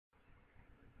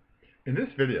In this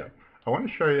video, I want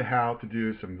to show you how to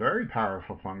do some very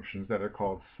powerful functions that are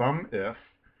called Sumif,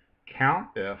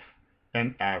 Countif,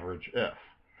 and Averageif.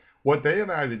 What they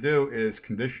allow you to do is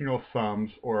conditional sums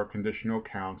or conditional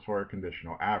counts or a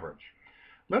conditional average.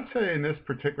 Let's say in this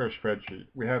particular spreadsheet,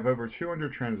 we have over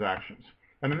 200 transactions.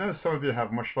 And I know some of you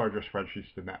have much larger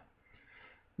spreadsheets than that.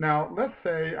 Now, let's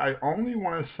say I only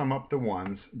want to sum up the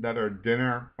ones that are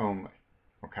dinner only,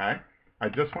 okay? I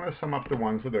just want to sum up the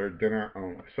ones that are dinner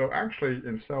only. So actually,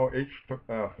 in cell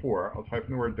H4, I'll type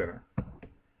in the word dinner.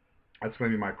 That's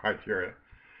going to be my criteria.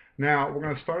 Now, we're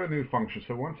going to start a new function.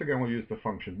 So once again, we'll use the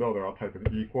function builder. I'll type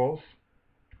in equals,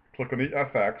 click on the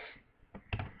FX,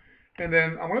 and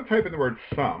then I'm going to type in the word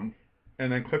sum,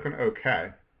 and then click on OK.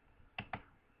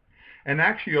 And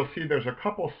actually, you'll see there's a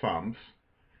couple sums,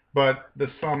 but the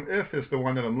Sumif is the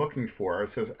one that I'm looking for. It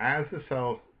says as the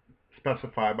cells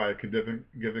specified by a given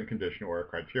condition or a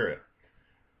criteria.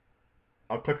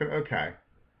 I'll click on OK.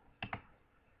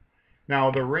 Now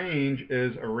the range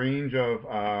is a range of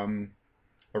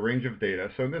data.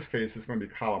 So in this case, it's going to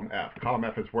be column F. Column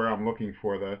F is where I'm looking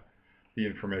for the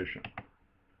information.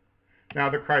 Now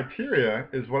the criteria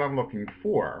is what I'm looking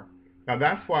for. Now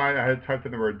that's why I had typed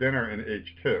in the word dinner in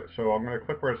H2. So I'm going to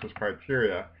click where it says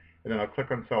criteria, and then I'll click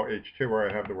on cell H2 where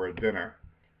I have the word dinner.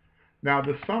 Now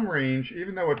the sum range,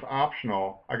 even though it's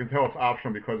optional, I can tell it's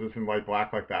optional because it's in light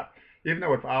black like that. Even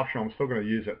though it's optional, I'm still going to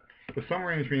use it. The sum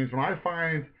range means when I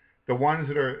find the ones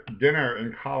that are dinner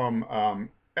in column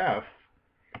F,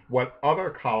 what other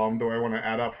column do I want to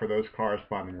add up for those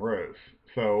corresponding rows?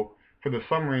 So for the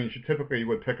sum range, you typically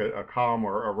would pick a column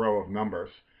or a row of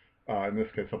numbers. In this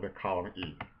case, I'll pick column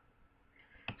E.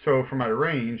 So for my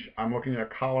range, I'm looking at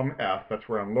column F. That's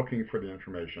where I'm looking for the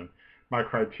information. My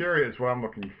criteria is what I'm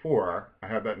looking for. I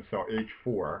have that in cell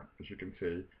H4, as you can see,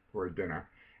 the word dinner.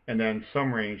 And then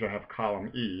sum range, I have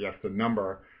column E. That's the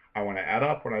number I want to add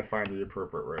up when I find the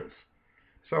appropriate rows.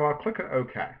 So I'll click on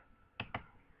OK.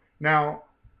 Now,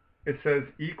 it says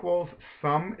equals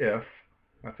Sumif.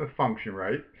 That's a function,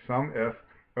 right? Sumif,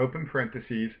 open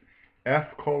parentheses,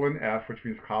 F:(F), which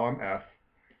means column F,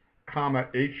 comma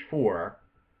H4,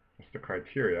 that's the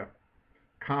criteria,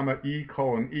 comma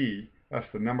E:(E), that's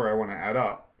the number I want to add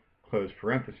up, close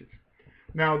parentheses.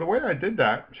 Now, the way I did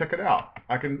that, check it out.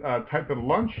 I can type in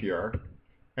lunch here,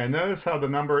 and notice how the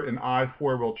number in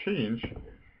I4 will change,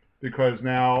 because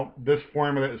now this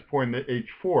formula is pointing to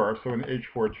H4, so when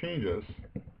H4 changes,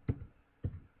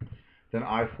 then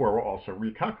I4 will also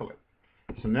recalculate.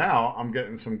 So now I'm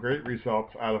getting some great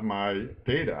results out of my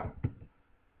data.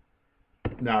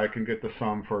 Now I can get the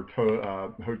sum for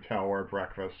hotel or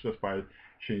breakfast just by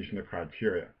changing the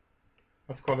criteria.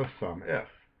 That's called a Sumif.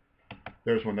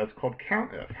 There's one that's called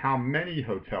Countif. How many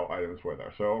hotel items were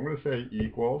there? So I'm going to say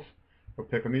equals. I'll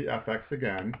pick on the FX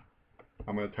again.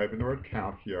 I'm going to type in the word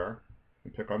count here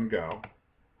and pick on go.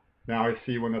 Now I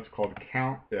see one that's called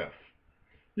Countif.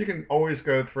 You can always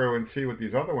go through and see what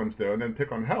these other ones do and then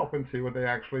pick on help and see what they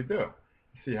actually do.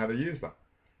 See how to use them.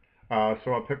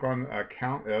 So I'll pick on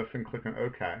Countif and click on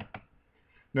OK.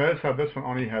 Notice how this one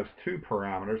only has two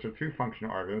parameters or two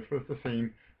functional arguments, but it's the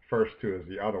same first two as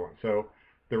the other one. So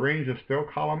the range is still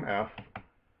column F,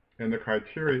 and the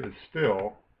criteria is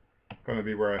still going to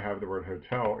be where I have the word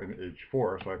hotel in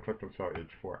H4, so I clicked on cell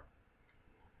H4.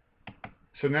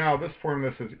 So now this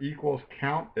formula says equals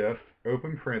Countif,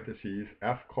 open parentheses,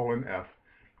 F:(F),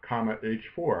 comma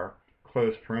H4,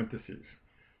 close parentheses.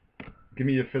 Give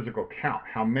me a physical count.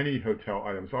 How many hotel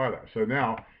items are there? So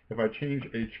now, if I change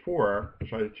H4,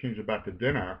 which I change it back to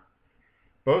dinner,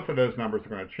 both of those numbers are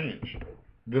going to change.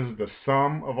 This is the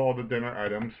sum of all the dinner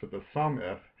items for the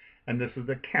Sumif, and this is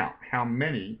the count. How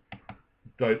many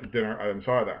dinner items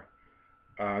are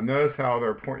there? Notice how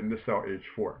they're pointing to cell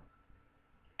H4.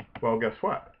 Well, guess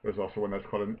what? There's also one that's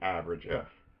called an Averageif.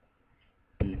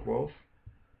 Equals,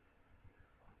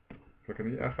 click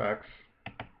on the FX,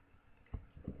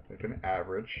 type an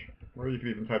average, or you can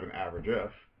even type an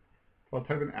Averageif. I'll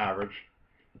type an average.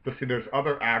 But see, there's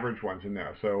other average ones in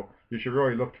there, so you should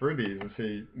really look through these and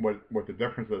see what the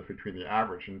difference is between the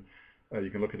average. And you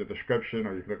can look at the description,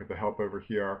 or you can look at the help over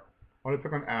here. I'm going to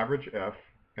click on Averageif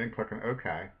and click on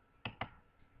OK.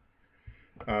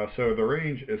 So the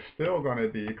range is still going to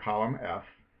be column F.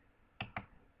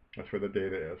 That's where the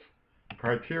data is.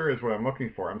 Criteria is what I'm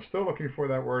looking for. I'm still looking for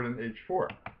that word in H4.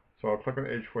 So I'll click on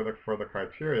H4 for the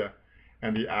criteria,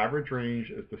 and the average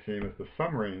range is the same as the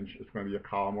sum range. It's going to be a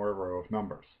column or a row of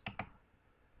numbers.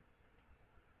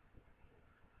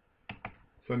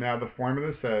 So now the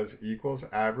formula says equals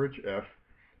Averageif,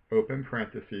 open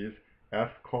parentheses,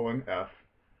 F:(F),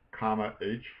 comma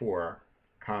H4,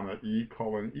 comma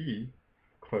E:(E),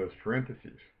 close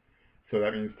parentheses. So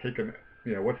that means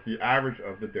what's the average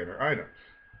of the dinner items.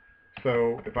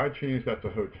 So if I change that to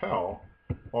hotel,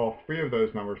 all three of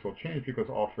those numbers will change because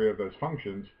all three of those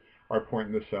functions are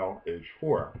pointing to cell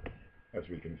H4, as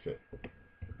we can see.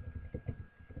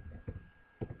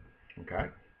 Okay,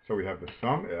 so we have the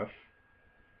sum if,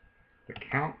 the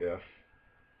count if,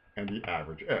 and the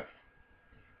average if.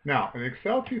 Now, in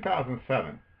Excel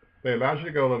 2007, they allowed you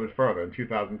to go a little bit further in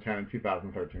 2010 and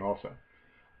 2013 also.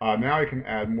 Now you can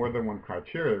add more than one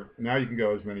criteria. Now you can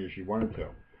go as many as you wanted to.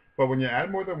 But when you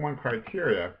add more than one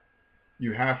criteria,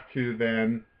 you have to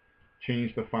then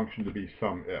change the function to be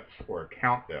sum ifs, or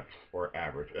count ifs, or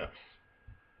average ifs.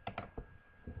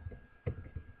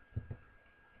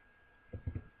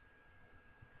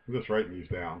 I'm just writing these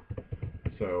down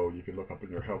so you can look up in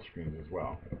your help screens as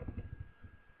well.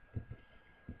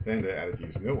 Then they added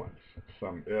these new ones: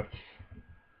 sum ifs,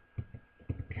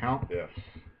 count ifs,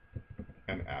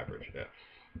 and average ifs.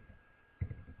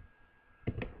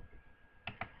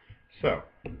 So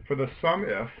for the sum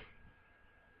if,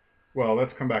 well,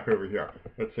 let's come back over here.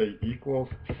 Let's say equals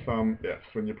sum ifs.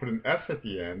 When you put an S at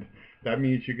the end, that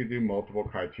means you can do multiple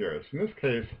criteria. So in this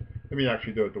case, let me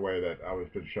actually do it the way that I was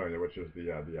been showing you, which is the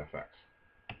FX.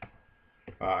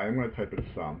 I'm going to type in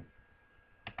sum,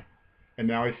 and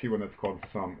now I see one that's called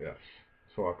sum ifs.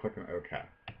 So I'll click on OK.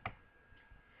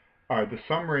 All right, the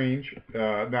sum range,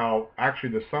 now actually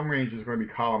the sum range is going to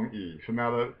be column E. So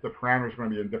now the parameters are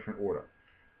going to be in different order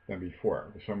than before.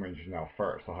 The sum range is now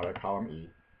first. I'll highlight column E.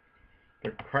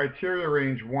 The criteria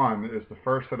range 1 is the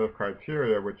first set of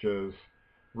criteria, which is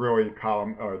really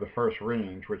the first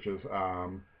range, which is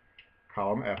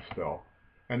column F still.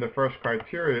 And the first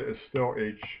criteria is still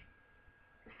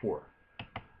H4.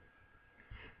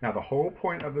 Now the whole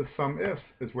point of the sum ifs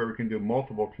is where we can do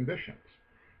multiple conditions.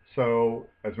 So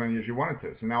as many as you wanted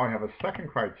to. So now I have a second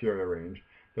criteria range.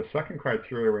 The second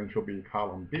criteria range will be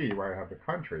column B, where I have the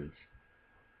countries.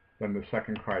 Then the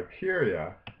second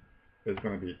criteria is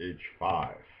going to be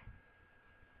H5,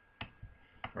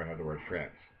 where I have the word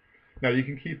France. Now you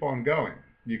can keep on going.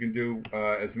 You can do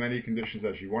as many conditions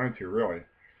as you wanted to, really.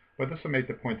 But this will make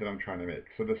the point that I'm trying to make.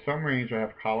 So the sum range, I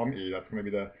have column E. That's going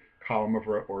to be the column of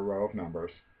or row of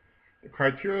numbers. The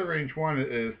criteria range 1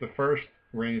 is the first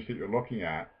range that you're looking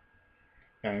at.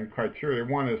 And criteria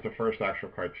 1 is the first actual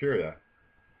criteria.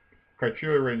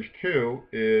 Criteria range 2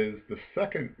 is the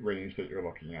second range that you're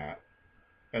looking at.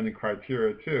 And then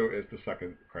criteria 2 is the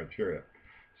second criteria.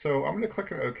 So I'm going to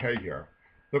click on OK here.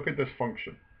 Look at this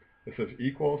function. It says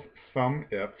equals sum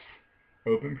ifs,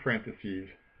 open parentheses,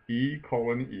 E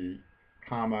colon E,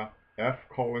 comma, F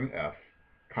colon F,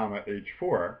 comma,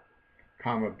 H4,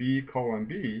 comma, B colon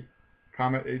B,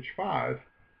 comma, H5,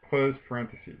 close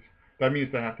parentheses. That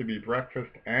means they have to be breakfast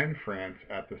and France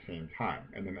at the same time,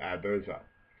 and then add those up.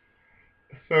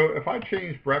 So if I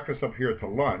change breakfast up here to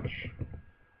lunch,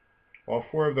 all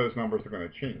four of those numbers are going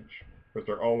to change because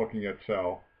they're all looking at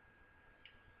cell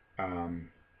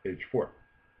H4.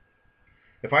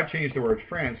 If I change the word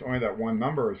France, only that one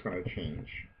number is going to change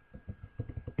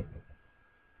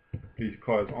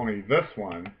because only this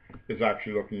one is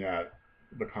actually looking at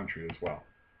the country as well.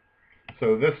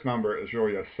 So this number is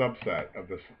really a subset of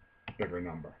this bigger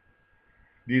number.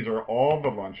 These are all the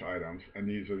lunch items, and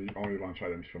these are the only lunch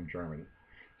items from Germany.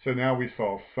 So now we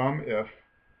saw sum if,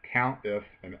 count if,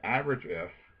 and average if.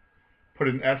 Put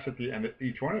an S at the end of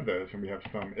each one of those, and we have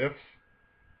sum ifs,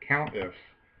 count ifs,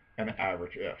 and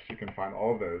average ifs. You can find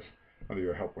all of those under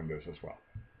your help windows as well.